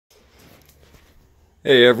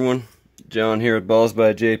Hey everyone, John here at Balls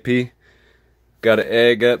by JP. Got an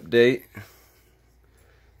egg update.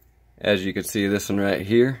 As you can see, this one right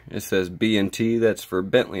here, it says B&T. That's for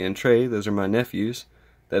Bentley and Trey. Those are my nephews.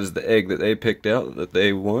 That is the egg that they picked out that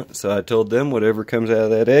they want. So I told them whatever comes out of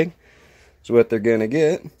that egg is what they're gonna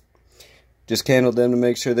get. Just candled them to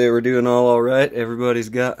make sure they were doing all right. Everybody's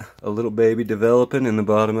got a little baby developing in the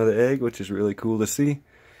bottom of the egg, which is really cool to see.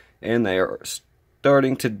 And they are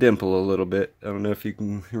starting to dimple a little bit. I don't know if you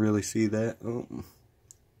can really see that. Oh,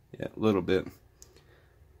 yeah, a little bit.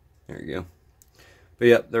 There you go. But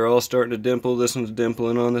yeah, they're all starting to dimple. This one's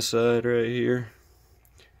dimpling on the side right here.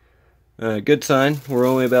 Good sign. We're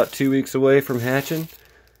only about 2 weeks away from hatching.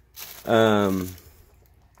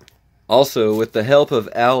 Also, with the help of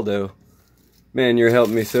Aldo, man, you're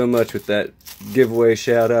helping me so much with that giveaway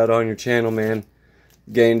shout out on your channel, man.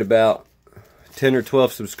 Gained about 10 or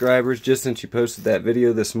 12 subscribers just since you posted that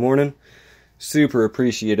video this morning. Super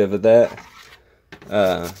appreciative of that.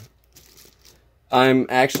 I'm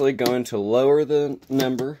actually going to lower the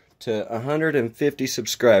number to 150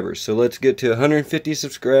 subscribers. So let's get to 150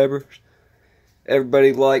 subscribers.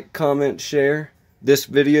 Everybody like, comment, share. This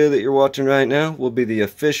video that you're watching right now will be the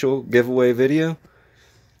official giveaway video.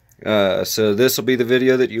 So this will be the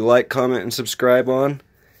video that you like, comment, and subscribe on.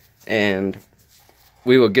 And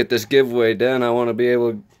we will get this giveaway done. I want to be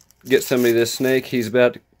able to get somebody this snake.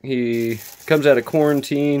 He comes out of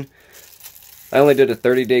quarantine. I only did a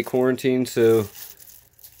 30-day quarantine, so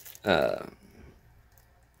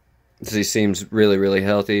he seems really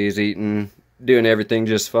healthy. He's eating, doing everything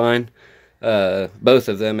just fine. Both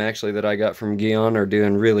of them actually that I got from Guion are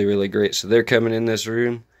doing really great. So they're coming in this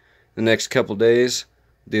room the next couple days.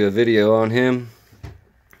 Do a video on him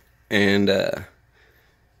and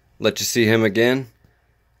let you see him again.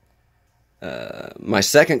 My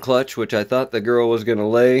second clutch, which I thought the girl was going to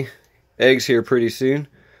lay eggs here pretty soon,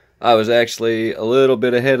 I was actually a little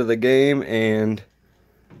bit ahead of the game, and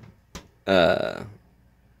the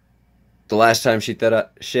last time she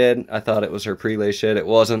shed, I thought it was her pre-lay shed. It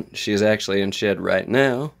wasn't. She's actually in shed right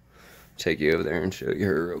now. Take you over there and show you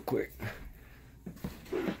her real quick.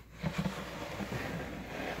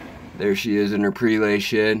 There she is in her pre-lay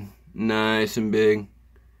shed. Nice and big.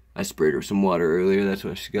 I sprayed her some water earlier. That's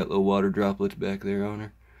why she got little water droplets back there on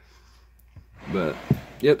her. But,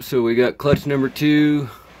 yep, so we got clutch number 2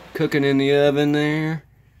 cooking in the oven there.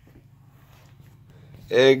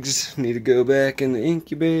 Eggs need to go back in the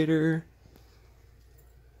incubator.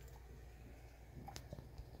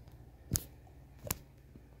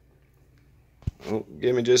 Oh,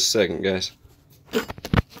 give me just a second, guys.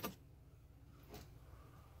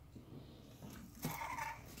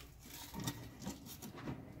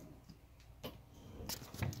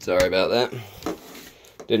 Sorry about that.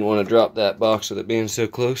 Didn't want to drop that box with it being so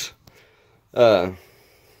close. Again,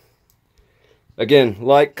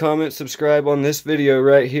 like, comment, subscribe on this video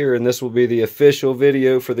right here, and this will be the official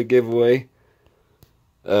video for the giveaway.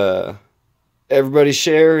 Everybody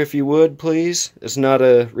share if you would, please. It's not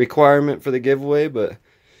a requirement for the giveaway, but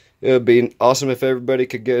it would be awesome if everybody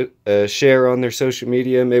could get a share on their social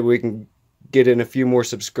media. Maybe we can get in a few more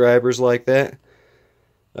subscribers like that.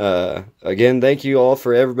 Again, thank you all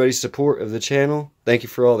for everybody's support of the channel. Thank you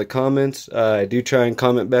for all the comments. I do try and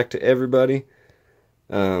comment back to everybody.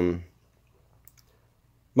 Might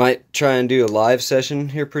try and do a live session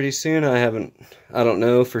here pretty soon. I don't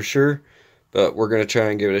know for sure, but we're going to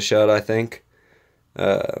try and give it a shot, I think.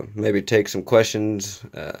 Maybe take some questions.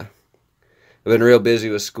 I've been real busy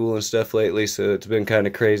with school and stuff lately, so it's been kind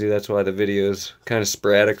of crazy. That's why the video's kind of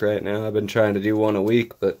sporadic right now. I've been trying to do one a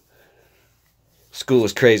week, but school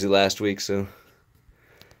was crazy last week, so.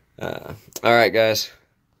 Alright, guys.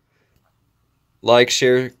 Like,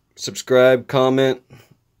 share, subscribe, comment.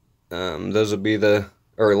 Those will be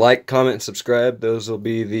like, comment, subscribe. Those will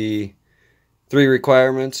be the 3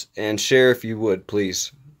 requirements. And share if you would,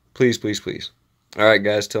 please. Please. Alright,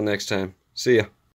 guys, till next time. See ya.